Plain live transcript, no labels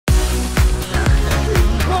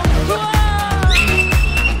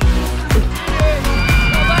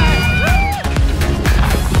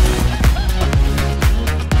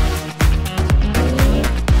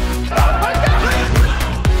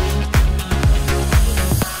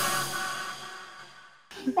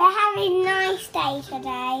day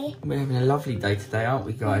today. We're having a lovely day today, aren't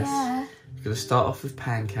we, guys? Yeah. We're going to start off with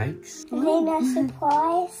pancakes. And then a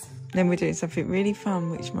surprise. Then we're doing something really fun,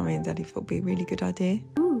 which Mummy and Daddy thought would be a really good idea.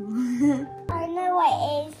 Ooh. I know what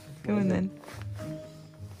it is. Go on then.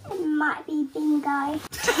 It might be bingo.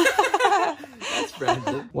 That's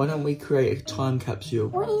random. Why don't we create a time capsule?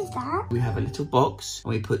 What is that? We have a little box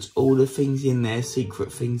and we put all the things in there,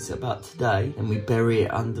 secret things about today, and we bury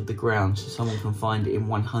it under the ground so someone can find it in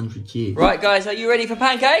 100 years. Right, guys, are you ready for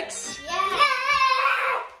pancakes? Yeah.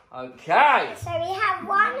 Okay. So we have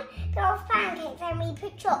one dough of pancakes, then we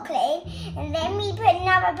put chocolate in, and then we put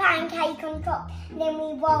another pancake on top, and then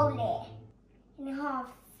we roll it in half.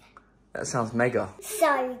 That sounds mega.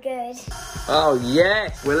 So good. Oh,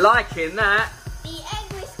 yes. We're liking that. The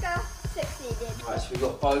egg whisker succeeded. Right, so we've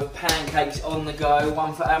got both pancakes on the go.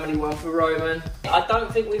 One for Amelie, one for Roman. I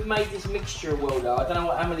don't think we've made this mixture well, though. I don't know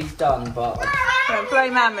what Amelie's done, but... Don't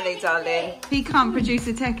blame Amelie, darling. If he can't produce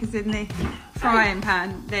the techers in the frying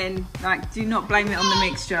pan, then, like, do not blame it on the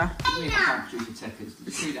mixture. We can't produce the techers. Did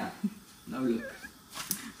you see that? No, look.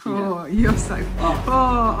 Oh, you're so... Oh.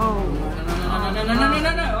 Oh.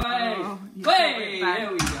 No. Hey, hey,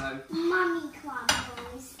 there we go. Mummy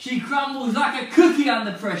crumbles. She crumbles like a cookie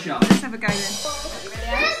under pressure. Let's have a go then.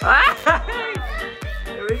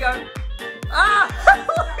 Here we go. Ah!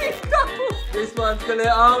 This one's gonna...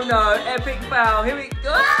 Oh no, epic foul. Here we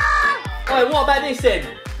go. Ah! Alright, what about this then?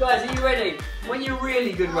 Guys, are you ready? When you're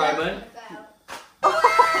really good, Roman.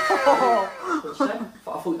 Oh. I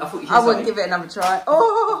thought you said I wouldn't give it another try.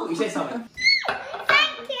 Oh! You said something.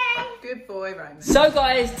 Thank you. Good boy, Roman. So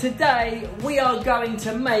guys, today we are going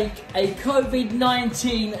to make a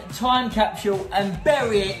COVID-19 time capsule and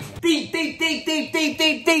bury it deep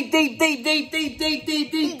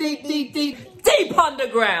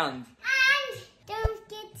underground. And don't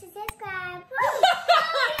forget to subscribe.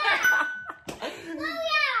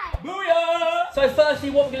 Booyah! So firstly,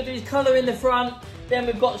 what we're going to do is colour in the front. Then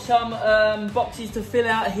we've got some boxes to fill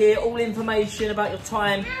out here, all information about your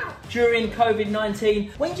time during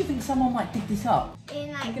COVID-19. When do you think someone might dig this up?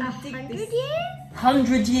 In like 100 years?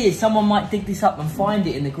 100 years, someone might dig this up and find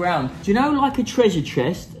it in the ground. Do you know, like a treasure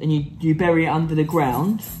chest, and you bury it under the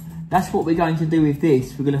ground? That's what we're going to do with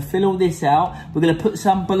this. We're going to fill all this out. We're going to put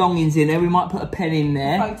some belongings in there. We might put a pen in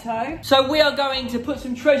there. Photo. So we are going to put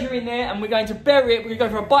some treasure in there and we're going to bury it. We're going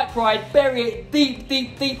to go for a bike ride, bury it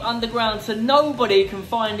deep underground so nobody can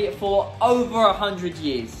find it for over 100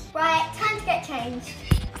 years. Right, time to get changed.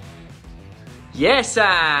 Yes,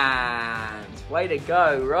 and way to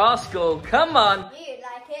go, rascal. Come on. You'd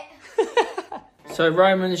like it. So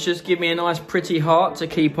Roman's just give me a nice pretty heart to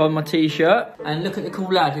keep on my t-shirt. And look at the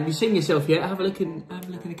cool lad. Have you seen yourself yet? Have a look in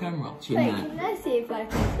the camera. Wait, can I see if I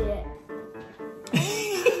can see it?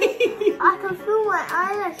 I can feel my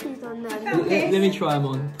eyelashes on them. Let me try them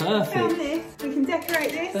on. Perfect. Found this. We can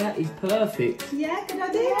decorate this. That is perfect. Yeah, good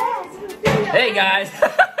idea. Yes. Hey guys.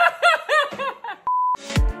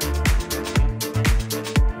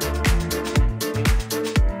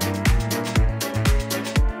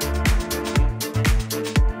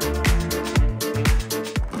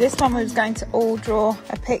 This one we was going to all draw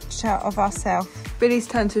a picture of ourselves. Billy's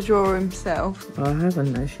turn to draw himself. I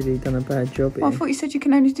haven't actually done a bad job here. Well, I thought you said you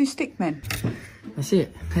can only do stick men. That's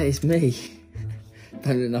it. That is me.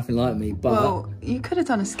 Don't look nothing like me, but... Well, you could have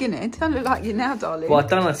done a skinhead. Don't look like you now, darling. Well, I've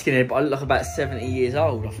done a skinhead, but I look like about 70 years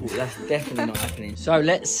old. I thought that's definitely not happening. So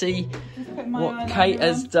let's see what Kate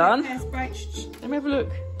has done. Let me have a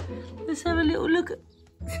look. Let's have a little look at...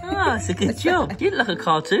 Ah, it's a good job. You look like a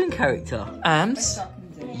cartoon character. Ams,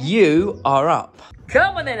 you are up.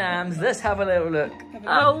 Come on then, Ams. Let's have a little look.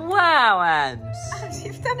 Oh, wow, Ams.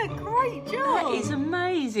 You've done a great job. That is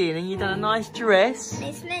amazing. And you've done a nice dress.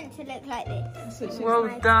 It's meant to look like this. Well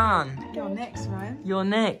done. You're next, Ryan. You're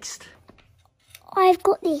next. I've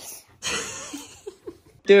got this.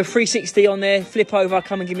 Do a 360 on there, flip over,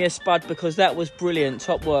 come and give me a spud because that was brilliant,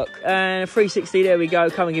 top work. And 360, there we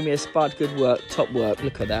go, come and give me a spud, good work, top work,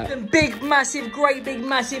 look at that. Some big, massive, great big,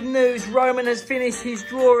 massive news. Roman has finished his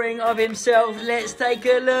drawing of himself. Let's take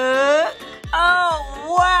a look.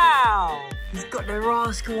 Oh, wow. He's got the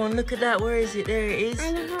rascal on, look at that, where is it? There it is.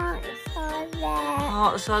 And hearts are there.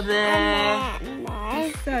 Hearts are there. And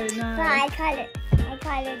there. So nice. But I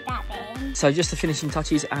coloured that bit in. So just the finishing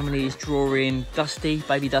touches, Amelie is drawing Dusty,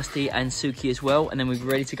 baby Dusty, and Suki as well, and then we're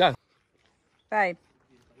ready to go. Babe,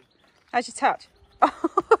 how's your touch?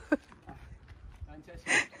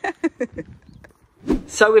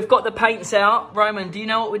 So we've got the paints out. Roman, do you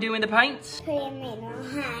know what we're doing with the paints? Put him in our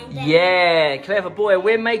hand. Yeah, clever boy.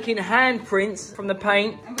 We're making handprints from the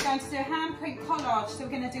paint. And we're going to do a handprint collage. So we're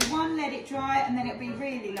going to do one, let it dry, and then it'll be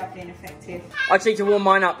really lovely and effective. I just need to warm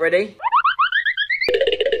mine up. Ready?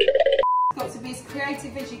 It's got to be as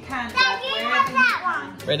creative as you can, Dad, wherever you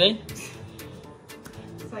can. Ready?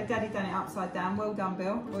 So Daddy done it upside down. Well done,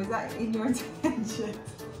 Bill. Or is that in your intention?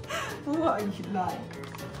 What are you like?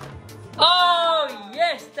 Oh,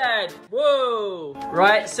 yes, Dad. Whoa.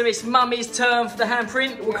 Right, so it's Mummy's turn for the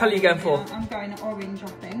handprint. What colour are you going for? I'm going orange, I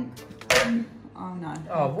think. Oh, no.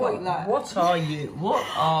 Oh, what are you? What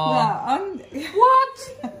are... No,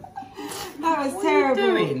 What? That was What terrible.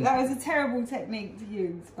 are you doing? That was a terrible technique to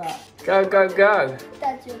use, but... Go, go, go.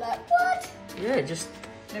 Dad's like, what? Yeah, just...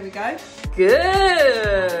 There we go.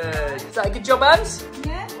 Good. Is that a good job, Ams?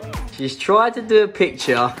 Yeah. She's tried to do a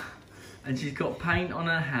picture and she's got paint on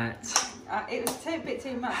her hat. It was a bit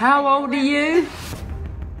too much. How old are you?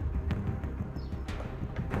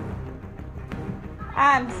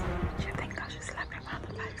 Ams. Do you think I should slap him around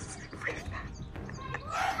the face?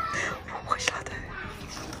 What should I do?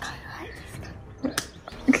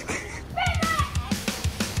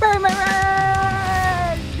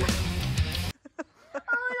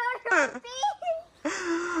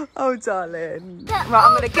 Oh, darling. Right,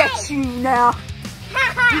 I'm going to get you now.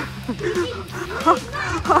 I'm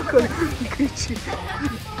going to get you.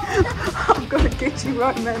 I'm going to get you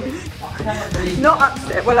right, man. Not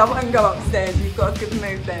upstairs. Well, I won't go upstairs. You've got a good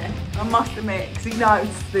move there. I must admit, because he knows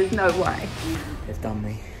there's no way. They've done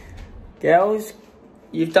me. Girls,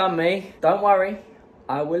 you've done me. Don't worry.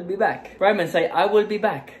 I will be back. Roman, say, I will be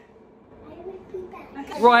back.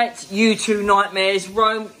 Right, you two nightmares.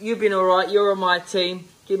 Rome, you've been all right. You're on my team.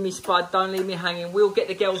 Give me Spud. Don't leave me hanging. We'll get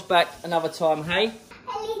the girls back another time, hey? A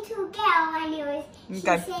little girl, when it was, she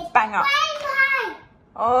Go said, bang up. bye.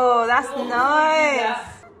 Oh, that's nice.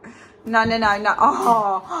 No, no, no, no.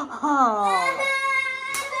 Oh, oh.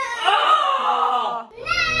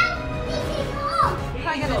 This is off.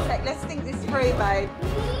 Hang on a sec. Let's think this through, babe.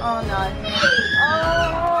 Oh, no. Oh.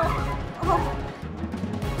 Oh.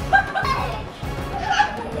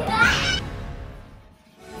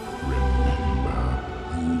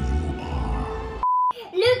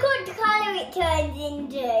 Look what colour it turns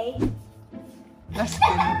into. That's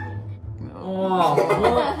good. Oh,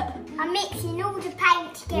 what? I'm mixing all the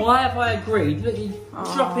paint together. Why have I agreed? Look, you're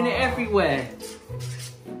dropping it everywhere.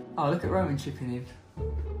 Oh, look at Roman chipping in.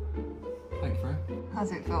 Thanks, bro.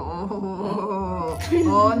 How's it feel? Oh,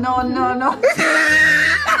 oh no, no, no.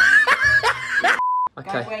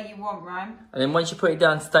 Okay. Go where you want, Rome. And then once you put it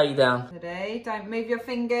down, stay down. Ready? Don't move your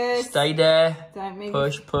fingers. Stay there. Don't move.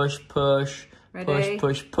 Push, push, push. Ready?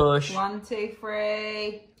 Push, push, push. 1, 2,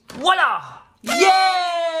 3. Voila!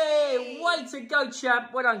 Yay! Way to go,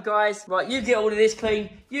 champ. Well done, guys. Right, you get all of this clean.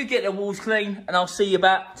 You get the walls clean. And I'll see you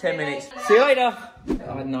about 10 minutes. See you later. I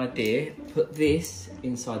had an idea. Put this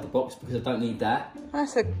inside the box because I don't need that.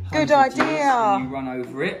 That's a good 100 years, idea. and you run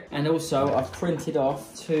over it. And also, I've printed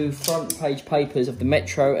off 2 front page papers of the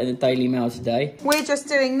Metro and the Daily Mail today. We're just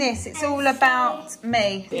doing this. It's all about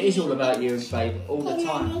me. It is all about you, babe, all the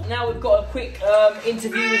time. Now we've got a quick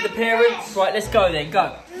interview with the parents. Right, let's go then.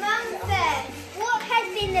 Go. Mum said, what has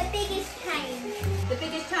been the biggest change? The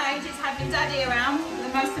biggest change is having Daddy around the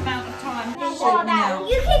most amount of time. What about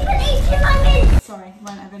you? Can put these to my minutes. Sorry,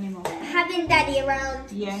 won't have any more. Having Daddy around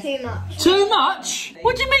too much. Too much?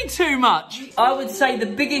 What do you mean too much? I would say the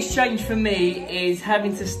biggest change for me is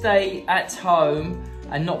having to stay at home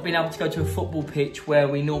and not being able to go to a football pitch where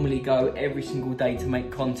we normally go every single day to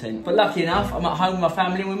make content. But lucky enough, I'm at home with my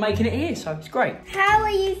family and we're making it here, so it's great. How are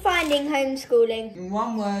you finding homeschooling? In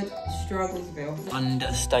one word, Strugglesville.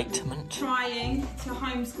 Understatement. Trying to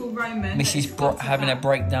homeschool Roman. Mrs. having a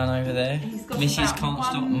breakdown over there. got Mrs. about can't 1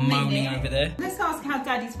 stop moaning minute. over there. Let's ask how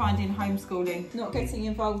Daddy's finding homeschooling. Not getting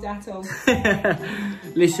involved at all.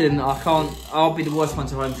 Listen, I can't. I'll be the worst one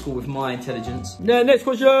to homeschool with my intelligence. No, next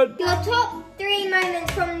question. Your top 3 moments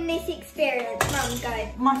from this experience. Mum, go.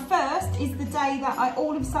 My first is the day that I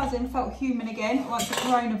all of a sudden felt human again, like the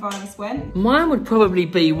coronavirus went. Mine would probably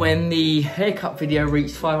be when the haircut video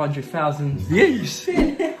reached 500,000 views.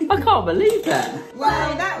 I can't believe that.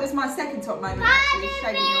 Well, that was my second top moment, actually,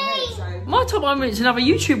 shaving your head, so. My top moment's another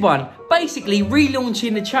YouTube one. Basically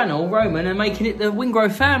relaunching the channel, Roman, and making it the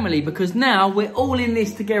Wingrove family because now we're all in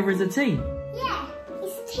this together as a team. Yeah,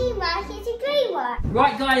 it's a teamwork, it's a dream work.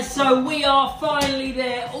 Right guys, so we are finally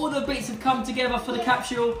there. All the bits have come together for the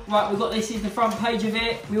capsule. Right, we've got this is the front page of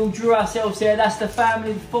it. We all drew ourselves there. That's the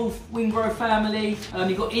family, the full Wingrove family.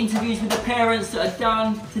 You've got interviews with the parents that are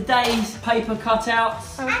done. Today's paper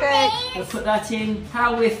cutouts. Okay. We'll put that in.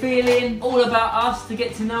 How we're feeling. All about us, to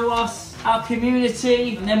get to know us. Our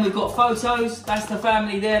community, and then we've got photos. That's the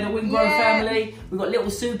family there, the Wingrove family. We've got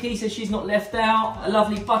little Suki, so she's not left out. A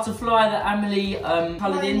lovely butterfly that Emily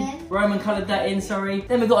coloured in. Roman coloured that in, sorry.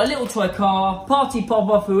 Then we've got a little toy car. Party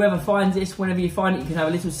pop-off, whoever finds this. Whenever you find it, you can have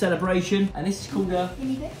a little celebration. And this is called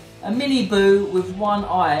a mini boo with one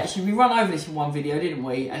eye. Actually, we run over this in one video, didn't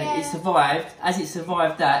we? And it survived. As it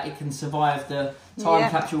survived that, it can survive the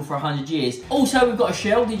time capsule for 100 years. Also, we've got a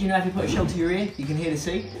shell. Did you know if you put a shell to your ear, you can hear the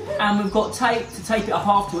sea? And we've got tape to tape it up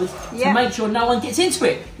afterwards to make sure no one gets into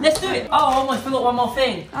it. Let's do it. Oh, I almost forgot one more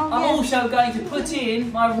thing. I'm also going to put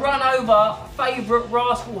in my run-over favourite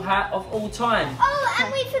rascal hat of all time. Oh,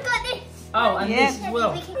 and we forgot this. Oh, and this as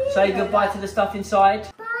well. Say goodbye to the stuff inside.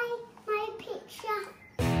 Bye, my picture.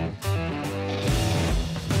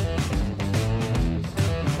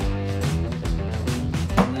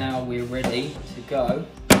 Now we're ready to go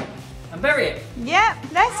and bury it. Yep,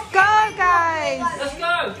 let's go, guys. Let's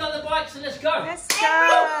go. Get on the bikes and let's go. Let's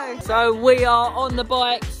go. So we are on the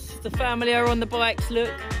bikes. The family are on the bikes.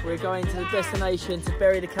 Look, we're going to the destination to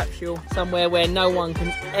bury the capsule somewhere where no one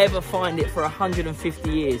can ever find it for 150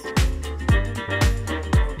 years.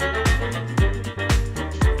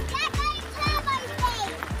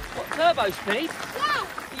 What, turbo speed? Yes.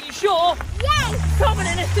 Are you sure? Yes. Come on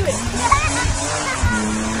in, let's do it.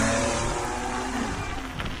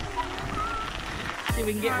 See if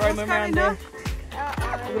we can get Roman around there.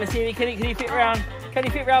 We're going to see if can he fit round. Can he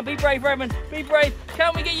fit round? Be brave, Roman. Be brave.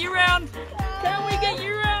 Can we get you round? Can we get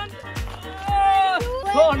you round?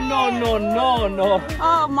 Oh, no.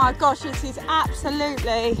 Oh my gosh, this is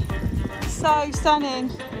absolutely so stunning.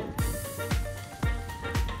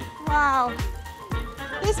 Wow.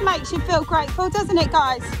 This makes you feel grateful, doesn't it,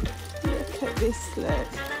 guys? Look at this, look.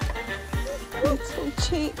 Little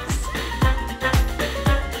cheeks.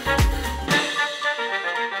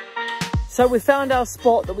 So we found our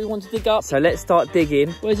spot that we want to dig up. So let's start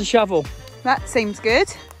digging. Where's the shovel? That seems good.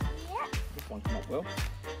 Yeah. This one come up well.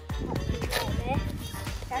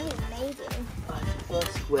 That was amazing.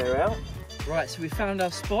 First square out. Right, so we found our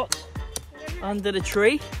spot under the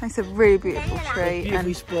tree. It's a really beautiful tree. Beautiful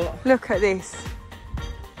And spot. look at this.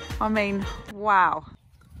 I mean, wow.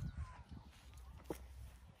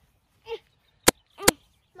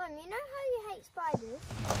 Mum, you know how you hate spiders?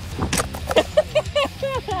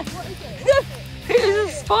 What is it?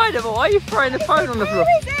 It's a spider, but why are you throwing the phone on the floor?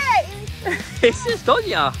 Where is it? It's just on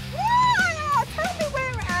ya. Oh, tell me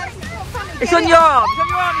where it is. It's not funny. It's on your arm. It's on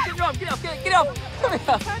your arm. It's on your arm. Get up. Get up. Come here.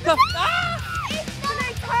 Come. Ah! It's not a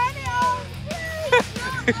cranial. It's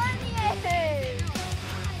not onion.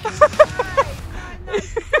 No,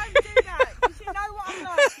 don't do that. Because you know what I'm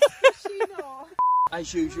like. Especially not.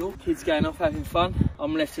 As usual, kids going off having fun.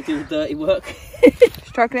 I'm left to do the dirty work.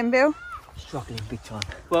 Struggling, Bill? Struggling big time.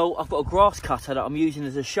 Well, I've got a grass cutter that I'm using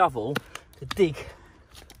as a shovel to dig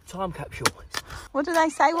time capsule. What do they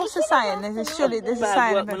say? What's the saying? There's a saying.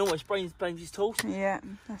 Bad of workman it. always blames his tools. Yeah,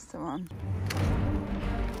 that's the one.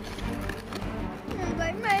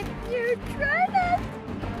 I made you try that.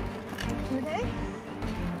 Ready?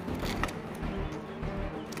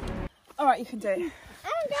 All right, you can do it.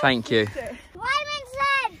 Thank you. Raymond's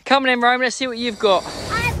then. Come on in, Roman. Let's see what you've got.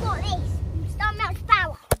 I've got this. Stomach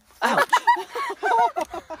power. Ouch.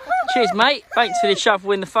 Cheers, mate. Thanks for the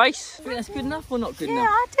shovel in the face. I think that's good enough or not good Yeah, enough?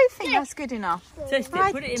 I do think that's good enough. Test it.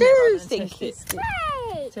 I Put it in do there, Roman, and think test it. it's good.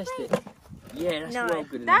 Wait. Test it. Yeah, that's well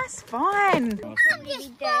good enough. That's fine. I'm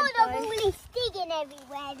just bored of all this digging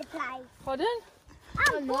everywhere the place. Pardon?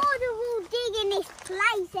 I'm bored of all digging this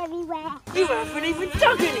place everywhere. You haven't even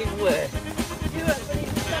dug anywhere. You haven't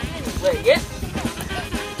even dug anywhere yet.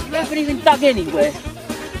 You haven't even dug anywhere. You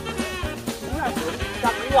haven't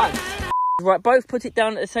dug once. Right, both put it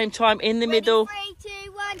down at the same time in the middle. 3,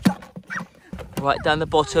 2, 1. Right down the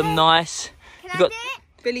bottom, nice. Can You got. I do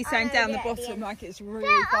it? Billy's saying know down the that, bottom yeah. like it's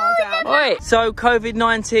really far down. Alright, so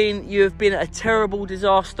COVID-19, you have been a terrible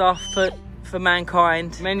disaster for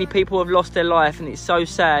mankind. Many people have lost their life and it's so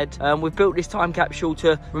sad. We've built this time capsule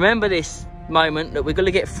to remember this moment, that we're going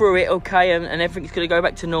to get through it, okay, and everything's going to go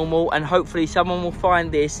back to normal, and hopefully someone will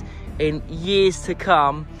find this in years to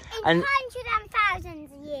come. In hundreds and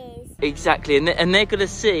thousands of years. Exactly, and they're going to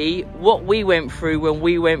see what we went through when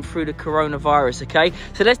we went through the coronavirus, okay?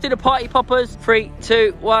 So let's do the party poppers. 3,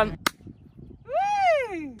 2, 1.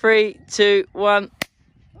 Woo! 3, 2, 1.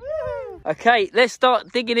 Woo! Okay, let's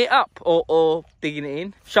start digging it up, or digging it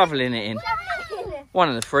in, shoveling it in. One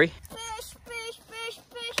of the three. Push, push, push,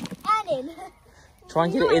 push, and in. Try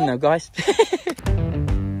and get it in though, guys.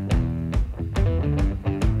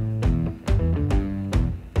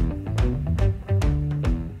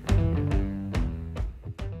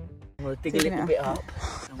 I'm gonna dig a little bit up.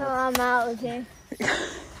 Oh, I'm out of here.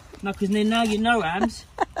 No, because then now you know, Ams.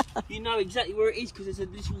 You know exactly where it is because there's a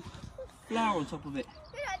little flower on top of it.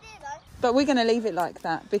 But we're going to leave it like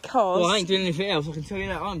that because... Well, I ain't doing anything else, I can tell you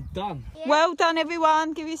that. I'm done. Yeah. Well done,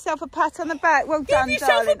 everyone. Give yourself a pat on the back. Well done, Give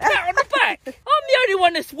yourself darling. a pat on the back. I'm the only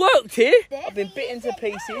one that's worked here. I've been bitten to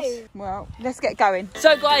pieces. Well, let's get going.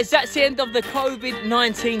 So, guys, that's the end of the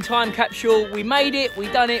COVID-19 time capsule. We made it, we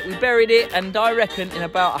done it, we buried it, and I reckon in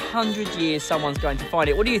about 100 years someone's going to find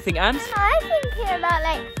it. What do you think, Ams? I think in about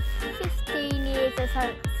like 15 years or so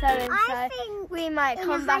we might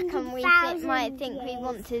come back and we might think we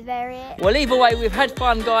want to bury it. Well, either way, we've had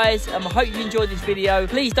fun, guys. I hope you enjoyed this video.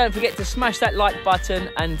 Please don't forget to smash that like button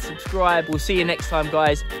and subscribe. We'll see you next time,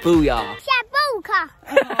 guys. Booyah.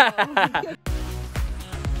 Shabuka.